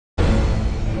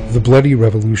The bloody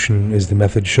revolution is the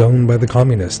method shown by the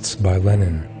communists by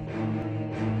Lenin.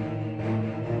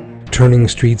 Turning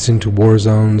streets into war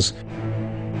zones,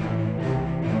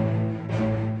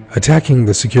 attacking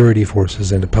the security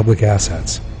forces and public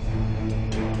assets,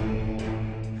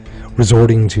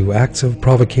 resorting to acts of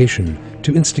provocation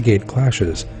to instigate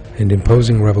clashes and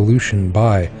imposing revolution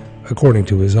by, according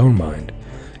to his own mind,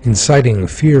 inciting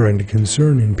fear and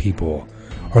concern in people,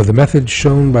 are the methods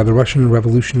shown by the Russian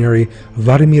revolutionary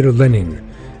Vladimir Lenin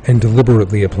and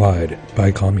deliberately applied by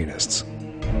communists.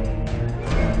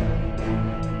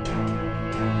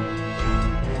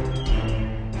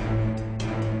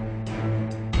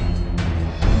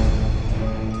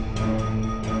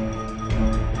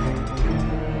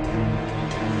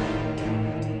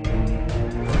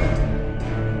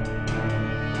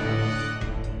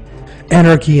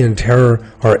 Anarchy and terror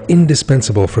are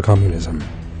indispensable for communism.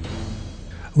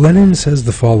 Lenin says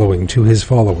the following to his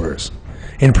followers: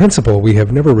 "In principle, we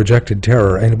have never rejected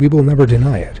terror, and we will never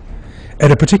deny it.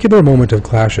 At a particular moment of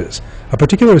clashes, a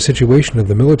particular situation of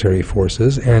the military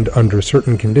forces, and under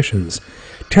certain conditions,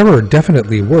 terror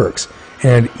definitely works,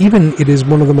 and even it is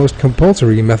one of the most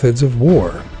compulsory methods of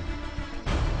war.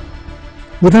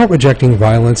 Without rejecting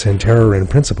violence and terror in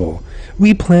principle,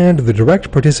 we planned the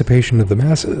direct participation of the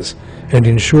masses and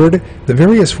ensured that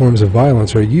various forms of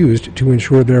violence are used to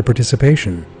ensure their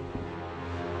participation."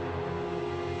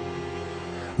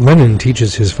 Lenin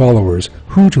teaches his followers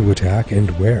who to attack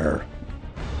and where.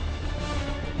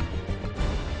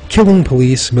 Killing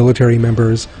police, military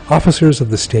members, officers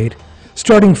of the state,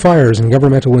 starting fires in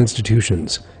governmental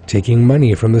institutions, taking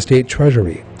money from the state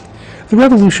treasury. The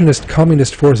revolutionist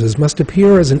communist forces must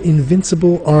appear as an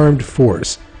invincible armed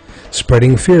force,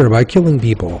 spreading fear by killing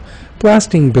people,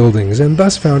 blasting buildings, and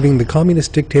thus founding the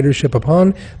communist dictatorship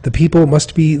upon the people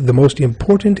must be the most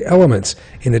important elements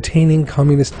in attaining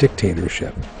communist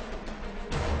dictatorship.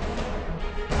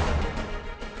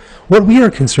 What we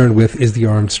are concerned with is the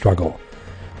armed struggle.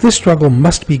 This struggle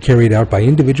must be carried out by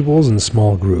individuals and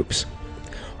small groups.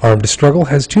 Armed struggle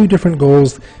has two different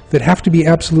goals that have to be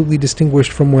absolutely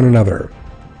distinguished from one another.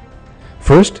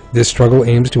 First, this struggle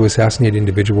aims to assassinate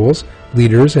individuals,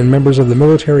 leaders, and members of the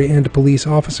military and police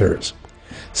officers.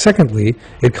 Secondly,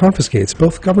 it confiscates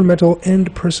both governmental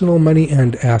and personal money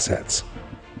and assets.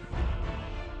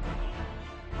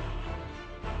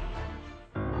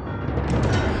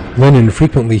 Lenin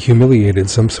frequently humiliated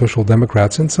some social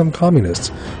democrats and some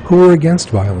communists who were against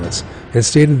violence and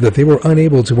stated that they were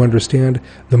unable to understand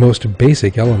the most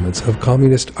basic elements of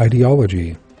communist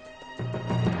ideology.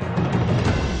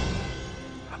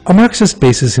 A Marxist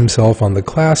bases himself on the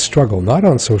class struggle, not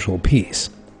on social peace.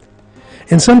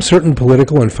 In some certain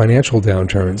political and financial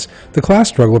downturns, the class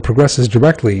struggle progresses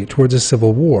directly towards a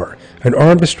civil war, an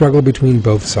armed struggle between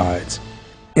both sides.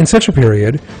 In such a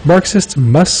period, Marxists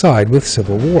must side with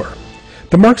civil war.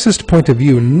 The Marxist point of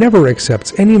view never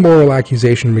accepts any moral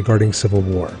accusation regarding civil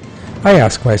war. I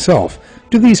ask myself,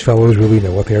 do these fellows really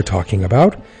know what they are talking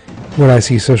about? When I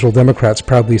see social democrats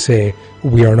proudly say,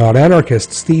 "We are not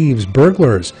anarchists, thieves,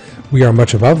 burglars. We are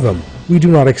much above them. We do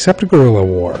not accept guerrilla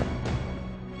war."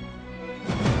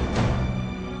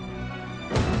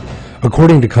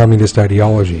 According to communist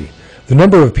ideology, the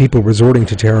number of people resorting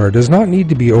to terror does not need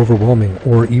to be overwhelming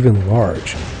or even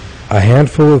large. A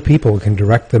handful of people can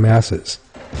direct the masses.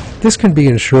 This can be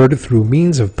ensured through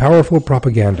means of powerful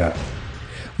propaganda.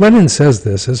 Lenin says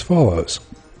this as follows: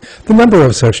 "The number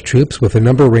of such troops, with a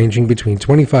number ranging between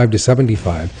 25 to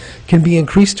 75, can be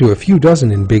increased to a few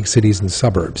dozen in big cities and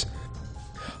suburbs.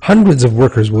 Hundreds of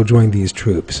workers will join these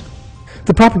troops.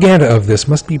 The propaganda of this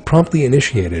must be promptly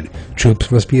initiated,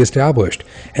 troops must be established,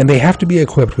 and they have to be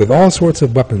equipped with all sorts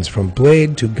of weapons from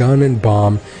blade to gun and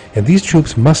bomb, and these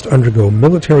troops must undergo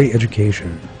military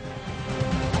education."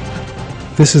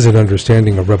 This is an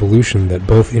understanding of revolution that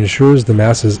both ensures the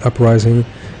masses' uprising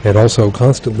and also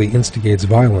constantly instigates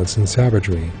violence and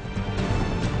savagery.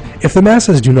 If the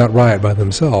masses do not riot by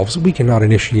themselves, we cannot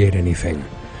initiate anything.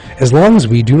 As long as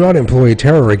we do not employ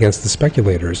terror against the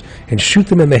speculators and shoot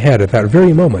them in the head at that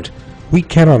very moment, we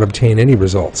cannot obtain any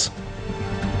results.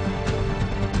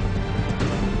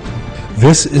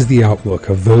 This is the outlook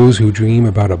of those who dream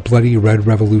about a bloody red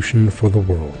revolution for the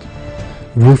world.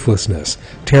 Ruthlessness,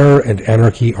 terror, and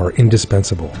anarchy are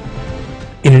indispensable.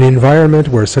 In an environment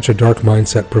where such a dark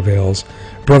mindset prevails,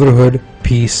 brotherhood,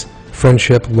 peace,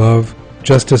 friendship, love,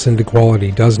 justice, and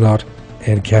equality does not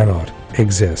and cannot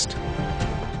exist.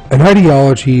 An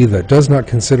ideology that does not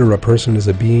consider a person as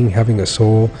a being having a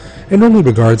soul and only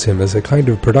regards him as a kind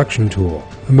of production tool,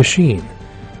 a machine,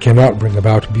 cannot bring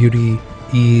about beauty,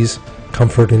 ease,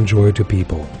 comfort, and joy to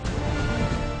people.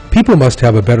 People must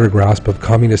have a better grasp of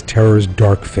communist terror's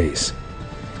dark face,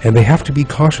 and they have to be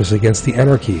cautious against the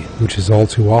anarchy which is all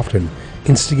too often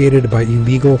instigated by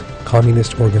illegal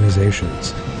communist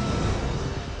organizations.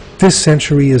 This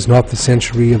century is not the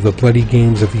century of the bloody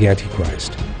games of the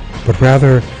Antichrist, but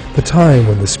rather the time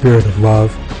when the spirit of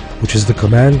love, which is the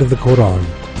command of the Quran,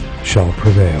 shall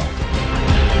prevail.